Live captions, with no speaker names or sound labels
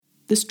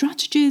The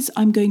strategies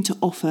I'm going to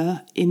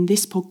offer in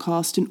this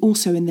podcast and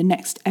also in the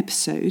next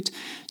episode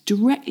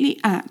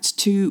directly act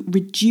to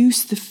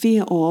reduce the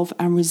fear of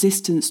and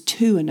resistance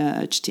to an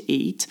urge to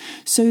eat,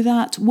 so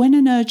that when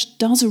an urge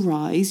does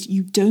arise,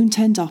 you don't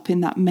end up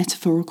in that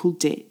metaphorical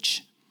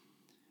ditch.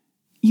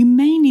 You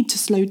may need to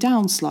slow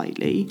down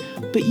slightly,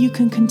 but you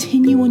can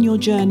continue on your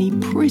journey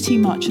pretty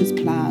much as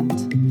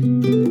planned.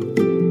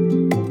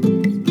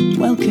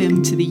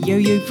 Welcome to the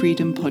Yo-Yo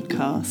Freedom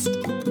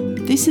Podcast.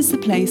 This is the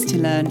place to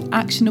learn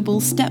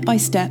actionable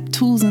step-by-step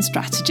tools and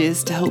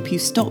strategies to help you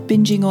stop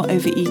binging or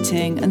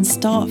overeating and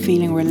start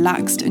feeling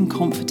relaxed and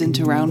confident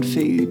around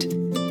food,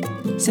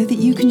 so that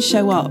you can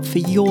show up for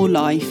your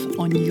life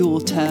on your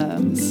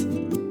terms.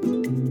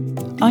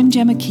 I'm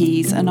Gemma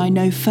Keys, and I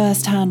know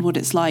firsthand what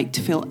it's like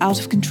to feel out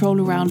of control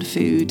around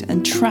food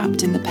and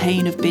trapped in the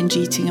pain of binge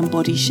eating and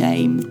body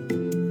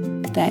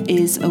shame. There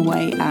is a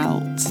way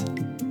out.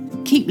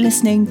 Keep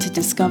listening to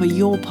discover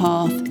your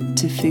path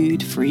to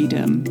food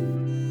freedom.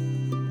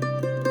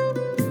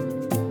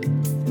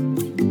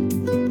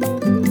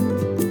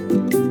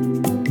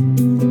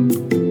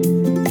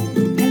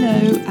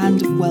 Hello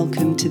and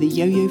welcome to the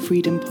Yo-Yo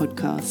Freedom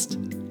Podcast.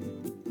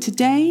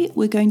 Today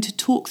we're going to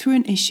talk through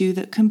an issue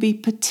that can be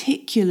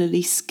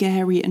particularly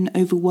scary and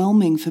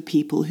overwhelming for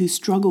people who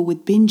struggle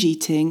with binge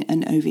eating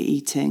and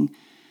overeating.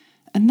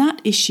 And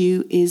that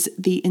issue is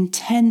the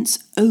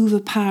intense,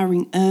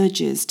 overpowering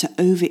urges to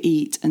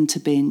overeat and to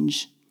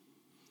binge.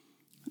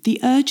 The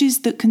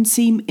urges that can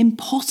seem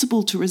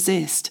impossible to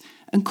resist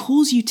and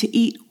cause you to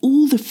eat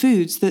all the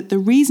foods that the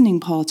reasoning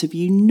part of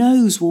you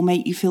knows will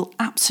make you feel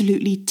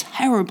absolutely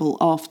terrible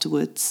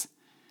afterwards.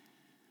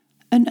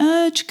 An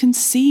urge can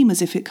seem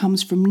as if it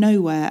comes from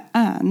nowhere,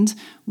 and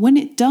when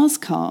it does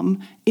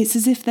come, it's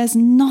as if there's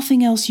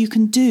nothing else you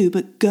can do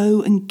but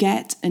go and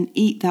get and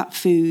eat that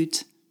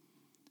food.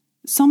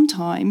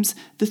 Sometimes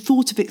the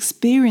thought of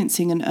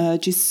experiencing an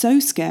urge is so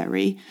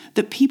scary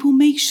that people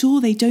make sure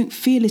they don't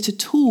feel it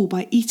at all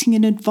by eating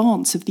in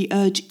advance of the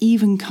urge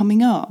even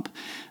coming up,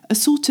 a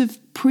sort of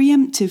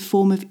preemptive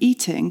form of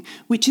eating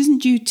which isn't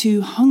due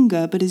to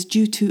hunger but is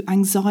due to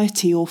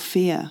anxiety or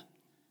fear.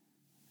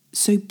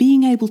 So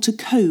being able to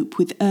cope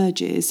with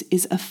urges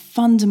is a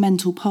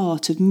fundamental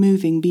part of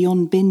moving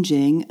beyond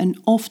binging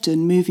and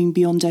often moving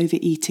beyond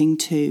overeating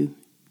too.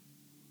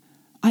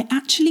 I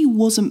actually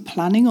wasn't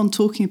planning on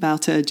talking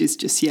about urges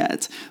just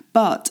yet,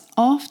 but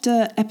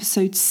after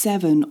episode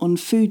 7 on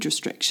food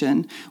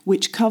restriction,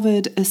 which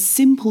covered a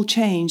simple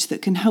change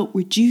that can help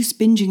reduce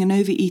binging and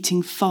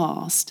overeating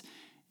fast,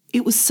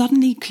 it was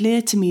suddenly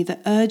clear to me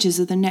that urges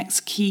are the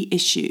next key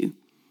issue.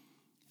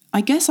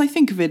 I guess I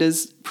think of it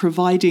as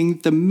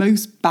providing the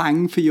most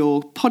bang for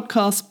your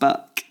podcast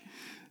buck.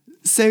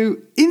 So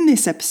in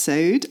this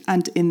episode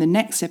and in the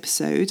next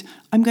episode,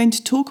 I'm going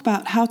to talk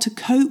about how to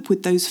cope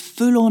with those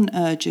full-on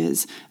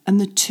urges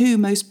and the two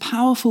most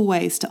powerful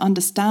ways to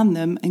understand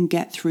them and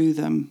get through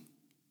them.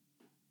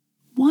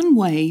 One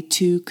way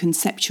to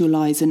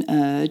conceptualize an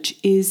urge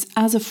is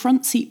as a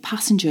front seat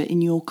passenger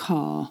in your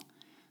car.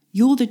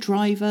 You're the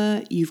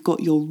driver, you've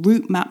got your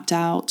route mapped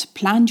out,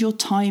 planned your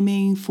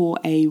timing for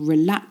a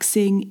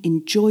relaxing,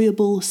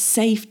 enjoyable,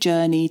 safe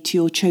journey to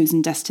your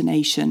chosen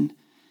destination.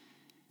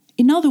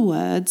 In other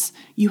words,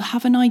 you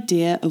have an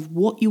idea of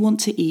what you want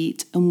to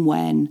eat and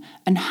when,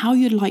 and how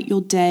you'd like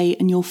your day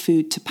and your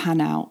food to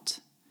pan out.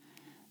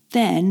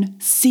 Then,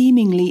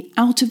 seemingly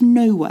out of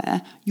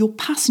nowhere, your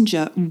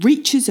passenger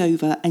reaches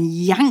over and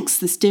yanks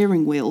the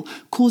steering wheel,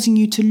 causing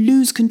you to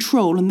lose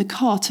control and the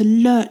car to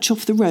lurch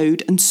off the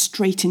road and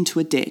straight into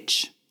a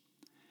ditch.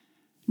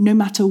 No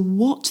matter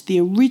what the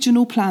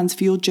original plans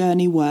for your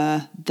journey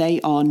were, they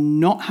are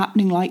not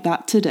happening like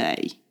that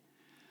today.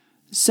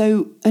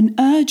 So an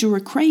urge or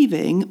a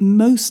craving,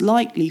 most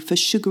likely for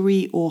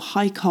sugary or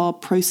high-carb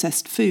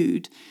processed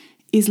food,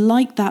 is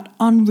like that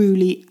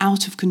unruly,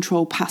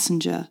 out-of-control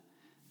passenger.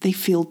 They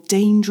feel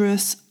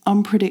dangerous,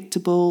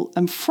 unpredictable,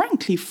 and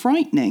frankly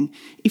frightening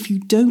if you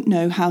don't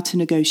know how to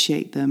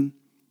negotiate them.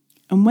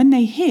 And when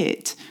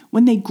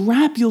they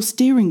grab your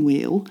steering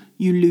wheel,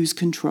 you lose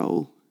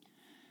control.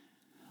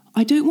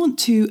 I don't want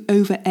to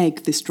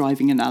over-egg this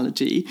driving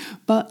analogy,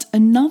 but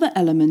another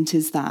element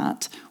is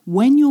that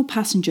when your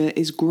passenger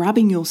is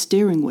grabbing your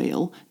steering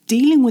wheel,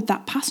 dealing with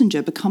that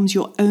passenger becomes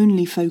your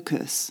only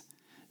focus.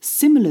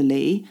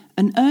 Similarly,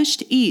 an urge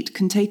to eat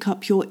can take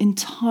up your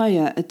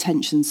entire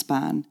attention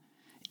span.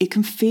 It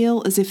can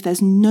feel as if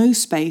there's no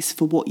space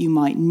for what you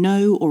might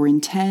know or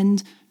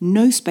intend,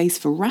 no space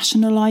for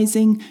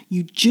rationalizing.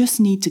 You just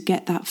need to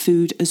get that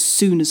food as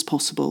soon as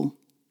possible.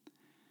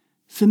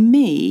 For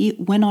me,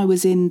 when I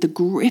was in the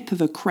grip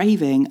of a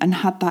craving and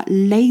had that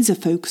laser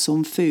focus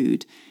on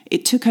food,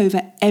 it took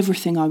over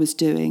everything I was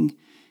doing.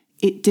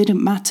 It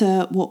didn't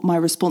matter what my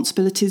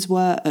responsibilities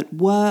were at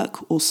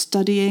work or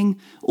studying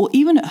or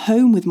even at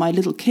home with my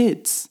little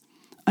kids.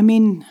 I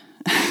mean,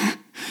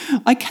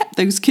 I kept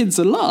those kids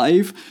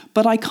alive,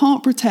 but I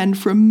can't pretend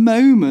for a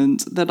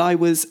moment that I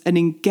was an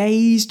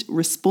engaged,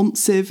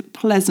 responsive,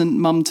 pleasant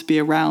mum to be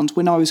around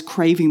when I was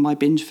craving my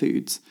binge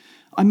foods.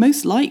 I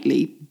most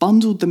likely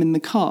bundled them in the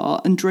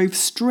car and drove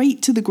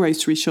straight to the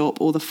grocery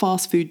shop or the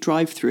fast food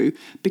drive-thru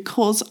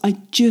because I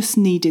just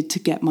needed to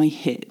get my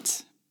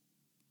hit.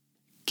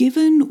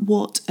 Given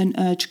what an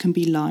urge can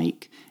be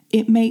like,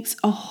 it makes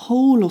a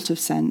whole lot of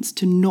sense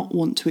to not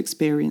want to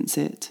experience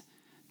it,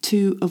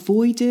 to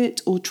avoid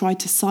it or try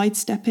to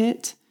sidestep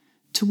it,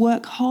 to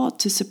work hard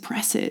to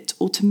suppress it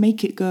or to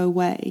make it go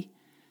away.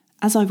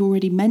 As I've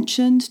already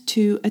mentioned,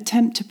 to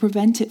attempt to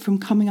prevent it from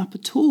coming up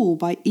at all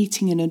by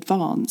eating in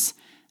advance,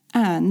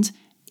 and,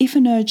 if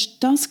an urge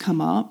does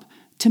come up,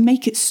 to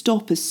make it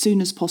stop as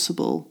soon as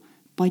possible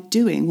by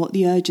doing what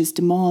the urge is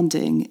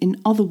demanding.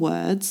 In other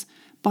words,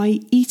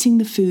 by eating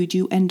the food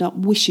you end up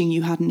wishing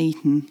you hadn't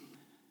eaten.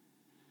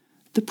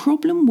 The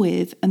problem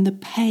with and the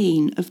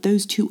pain of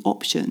those two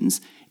options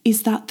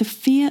is that the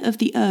fear of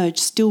the urge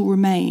still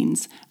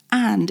remains,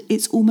 and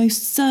it's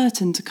almost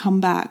certain to come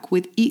back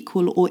with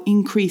equal or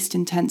increased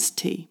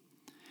intensity.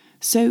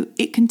 So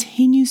it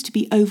continues to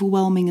be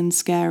overwhelming and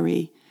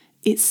scary.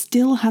 It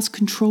still has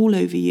control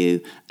over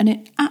you, and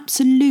it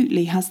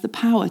absolutely has the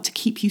power to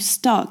keep you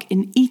stuck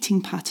in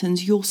eating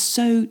patterns you're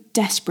so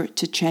desperate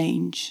to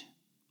change.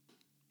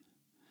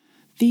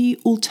 The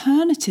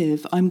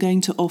alternative I'm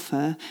going to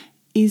offer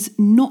is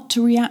not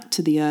to react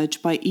to the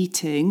urge by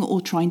eating or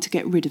trying to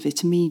get rid of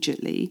it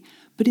immediately,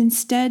 but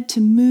instead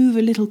to move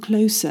a little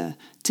closer,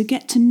 to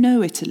get to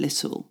know it a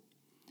little,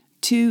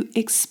 to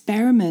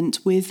experiment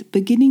with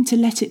beginning to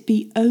let it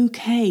be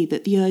okay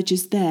that the urge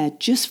is there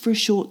just for a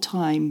short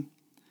time,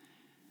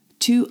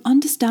 to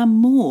understand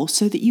more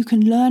so that you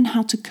can learn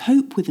how to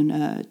cope with an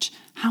urge,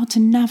 how to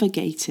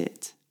navigate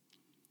it.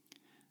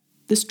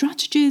 The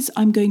strategies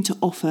I'm going to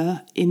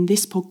offer in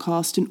this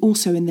podcast and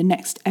also in the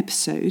next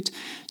episode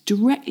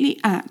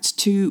directly act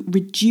to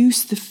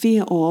reduce the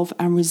fear of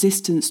and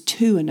resistance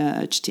to an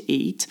urge to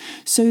eat,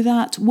 so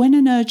that when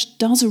an urge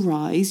does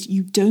arise,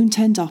 you don't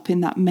end up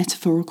in that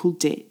metaphorical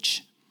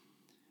ditch.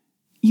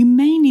 You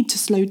may need to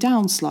slow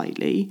down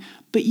slightly,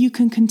 but you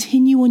can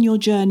continue on your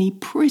journey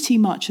pretty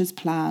much as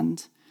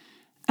planned.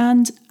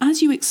 And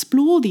as you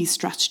explore these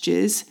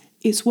strategies,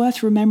 it's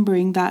worth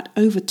remembering that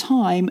over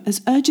time,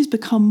 as urges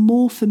become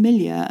more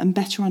familiar and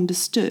better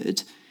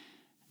understood,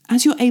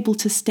 as you're able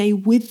to stay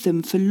with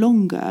them for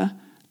longer,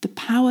 the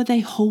power they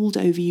hold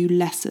over you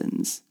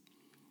lessens.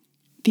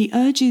 The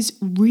urges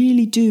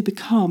really do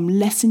become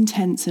less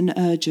intense and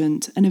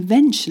urgent, and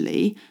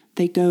eventually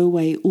they go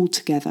away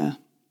altogether.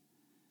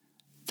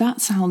 That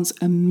sounds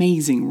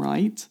amazing,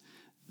 right?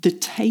 The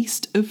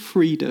taste of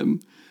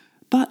freedom.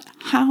 But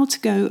how to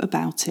go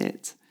about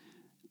it?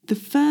 The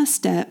first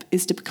step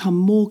is to become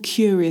more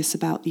curious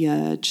about the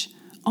urge.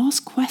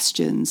 Ask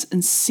questions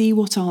and see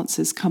what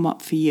answers come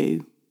up for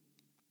you.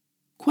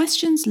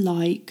 Questions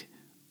like,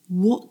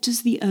 what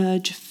does the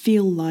urge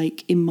feel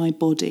like in my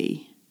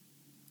body?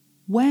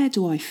 Where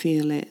do I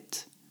feel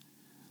it?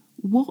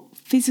 What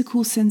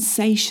physical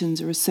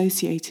sensations are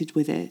associated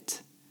with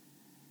it?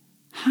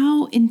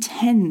 How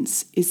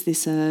intense is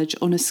this urge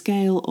on a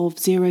scale of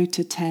 0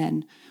 to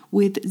 10,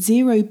 with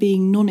 0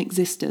 being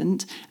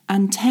non-existent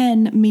and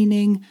 10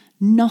 meaning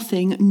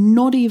nothing,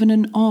 not even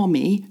an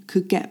army,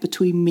 could get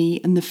between me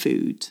and the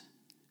food?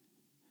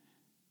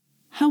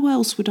 How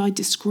else would I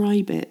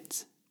describe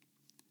it?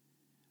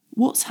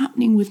 What's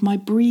happening with my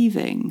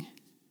breathing?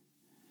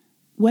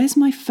 Where's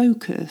my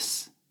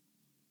focus?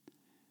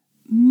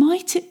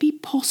 Might it be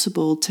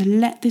possible to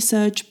let this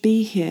urge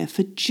be here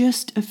for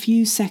just a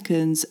few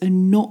seconds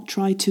and not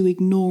try to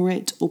ignore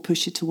it or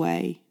push it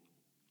away?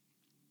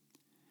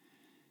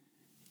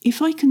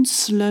 If I can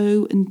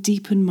slow and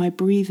deepen my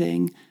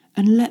breathing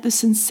and let the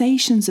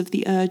sensations of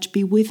the urge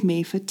be with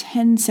me for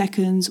 10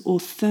 seconds or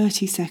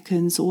 30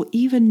 seconds or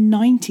even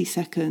 90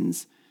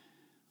 seconds,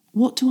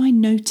 what do I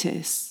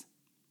notice?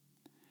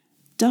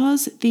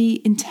 Does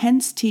the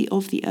intensity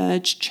of the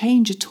urge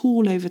change at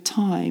all over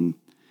time?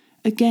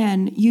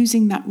 Again,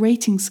 using that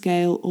rating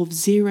scale of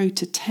 0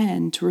 to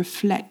 10 to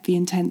reflect the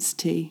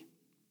intensity.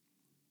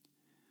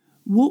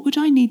 What would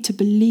I need to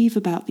believe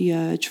about the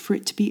urge for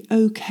it to be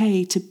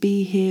okay to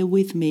be here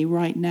with me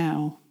right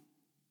now?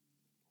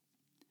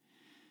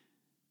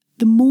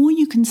 The more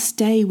you can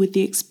stay with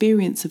the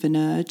experience of an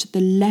urge, the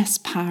less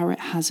power it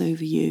has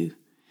over you.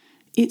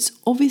 It's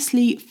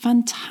obviously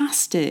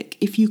fantastic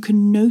if you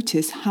can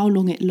notice how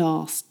long it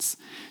lasts,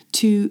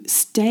 to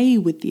stay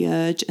with the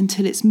urge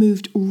until it's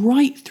moved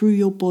right through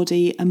your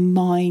body and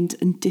mind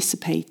and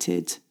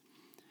dissipated.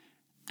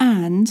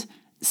 And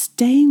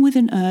staying with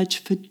an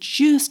urge for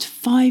just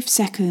 5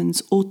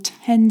 seconds or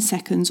 10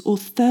 seconds or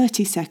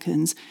 30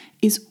 seconds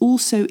is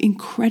also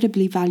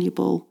incredibly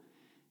valuable.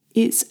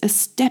 It's a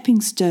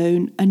stepping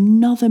stone,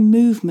 another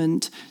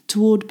movement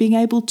toward being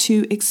able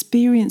to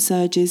experience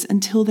urges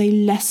until they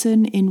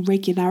lessen in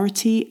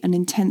regularity and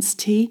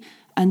intensity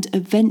and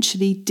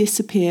eventually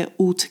disappear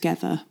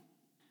altogether.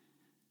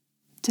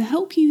 To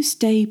help you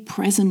stay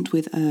present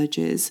with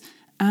urges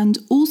and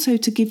also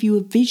to give you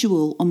a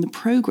visual on the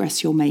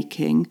progress you're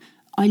making,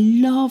 I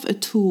love a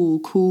tool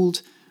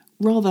called,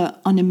 rather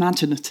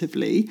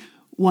unimaginatively,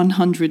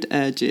 100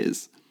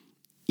 Urges.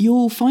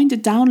 You'll find a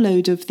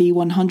download of the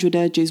 100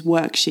 Urges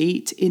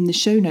worksheet in the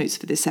show notes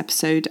for this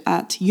episode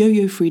at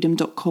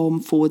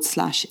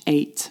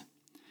yoyofreedom.com/8.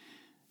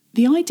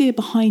 The idea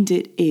behind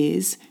it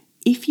is,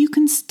 if you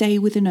can stay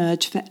with an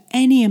urge for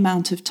any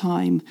amount of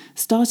time,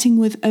 starting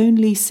with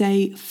only,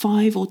 say,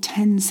 5 or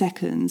 10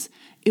 seconds,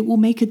 it will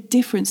make a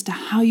difference to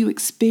how you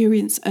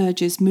experience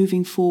urges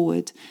moving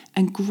forward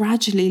and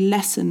gradually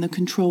lessen the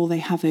control they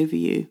have over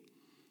you.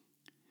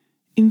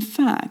 In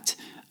fact,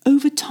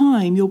 over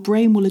time, your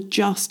brain will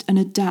adjust and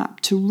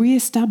adapt to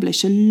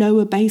re-establish a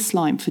lower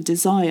baseline for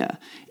desire.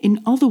 In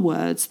other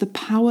words, the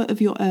power of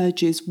your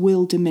urges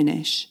will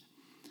diminish.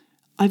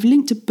 I've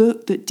linked a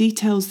book that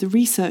details the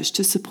research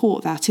to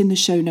support that in the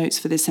show notes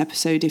for this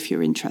episode if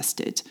you're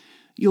interested.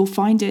 You'll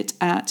find it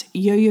at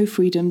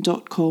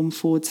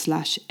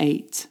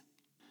yoyofreedom.com/8.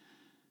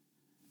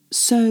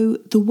 So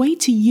the way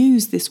to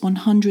use this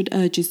 100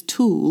 Urges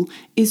tool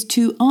is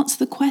to answer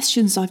the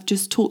questions I've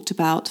just talked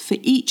about for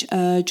each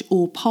urge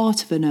or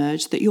part of an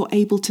urge that you're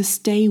able to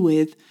stay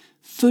with,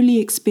 fully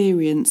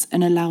experience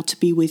and allow to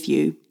be with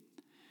you.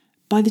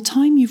 By the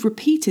time you've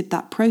repeated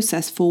that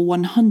process for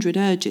 100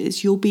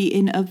 urges, you'll be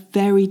in a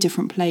very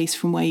different place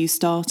from where you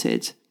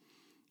started.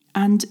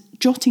 And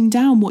jotting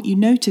down what you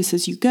notice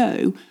as you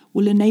go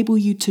will enable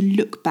you to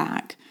look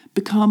back,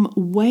 become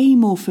way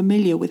more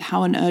familiar with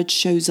how an urge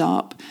shows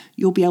up.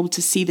 You'll be able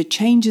to see the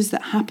changes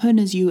that happen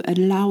as you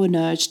allow an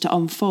urge to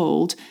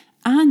unfold,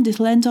 and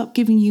it'll end up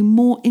giving you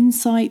more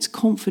insight,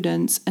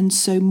 confidence, and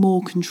so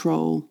more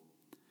control.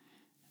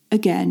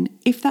 Again,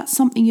 if that's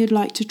something you'd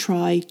like to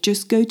try,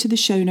 just go to the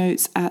show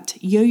notes at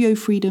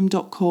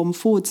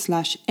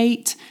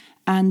yoyofreedom.com/8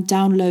 and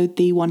download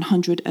the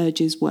 100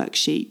 Urges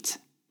worksheet.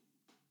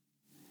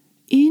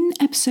 In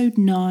episode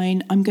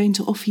 9, I'm going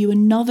to offer you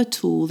another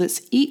tool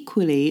that's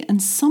equally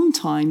and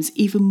sometimes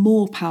even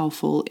more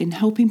powerful in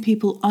helping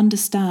people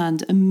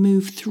understand and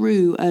move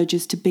through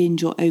urges to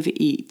binge or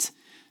overeat.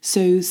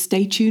 So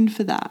stay tuned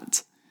for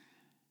that.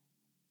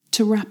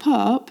 To wrap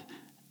up,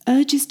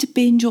 urges to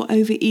binge or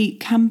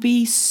overeat can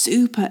be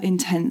super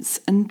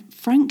intense and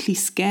frankly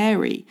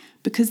scary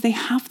because they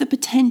have the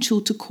potential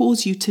to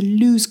cause you to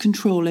lose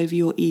control over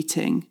your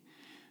eating.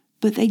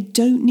 But they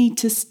don't need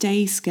to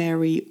stay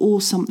scary or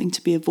something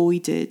to be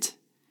avoided.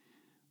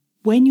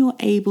 When you're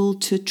able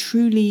to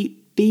truly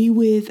be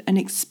with and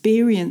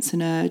experience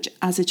an urge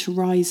as it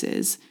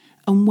arises,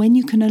 and when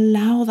you can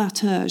allow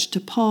that urge to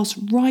pass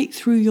right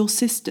through your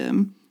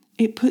system,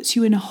 it puts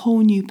you in a whole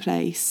new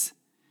place.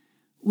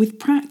 With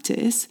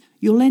practice,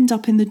 you'll end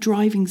up in the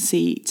driving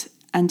seat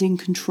and in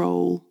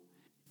control.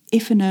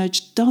 If an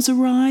urge does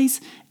arise,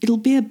 it'll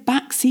be a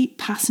backseat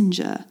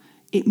passenger.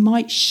 It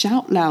might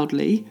shout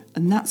loudly,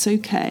 and that's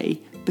okay,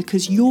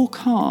 because you're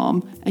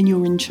calm and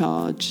you're in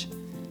charge.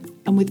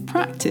 And with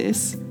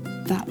practice,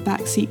 that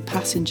backseat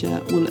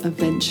passenger will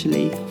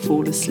eventually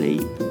fall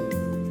asleep.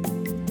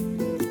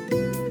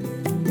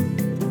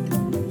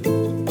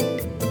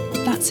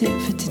 That's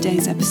it for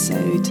today's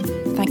episode.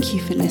 Thank you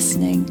for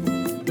listening.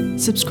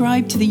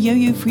 Subscribe to the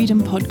Yo-Yo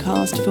Freedom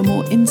podcast for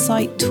more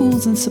insight,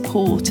 tools and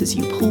support as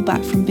you pull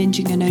back from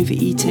binging and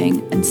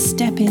overeating and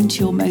step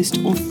into your most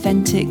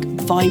authentic,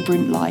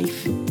 vibrant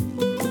life.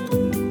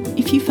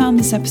 If you found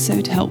this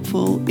episode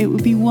helpful, it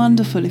would be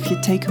wonderful if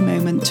you'd take a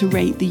moment to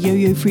rate the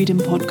Yo-Yo Freedom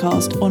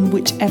podcast on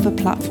whichever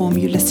platform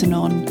you listen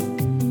on.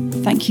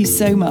 Thank you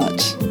so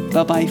much.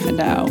 Bye-bye for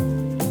now.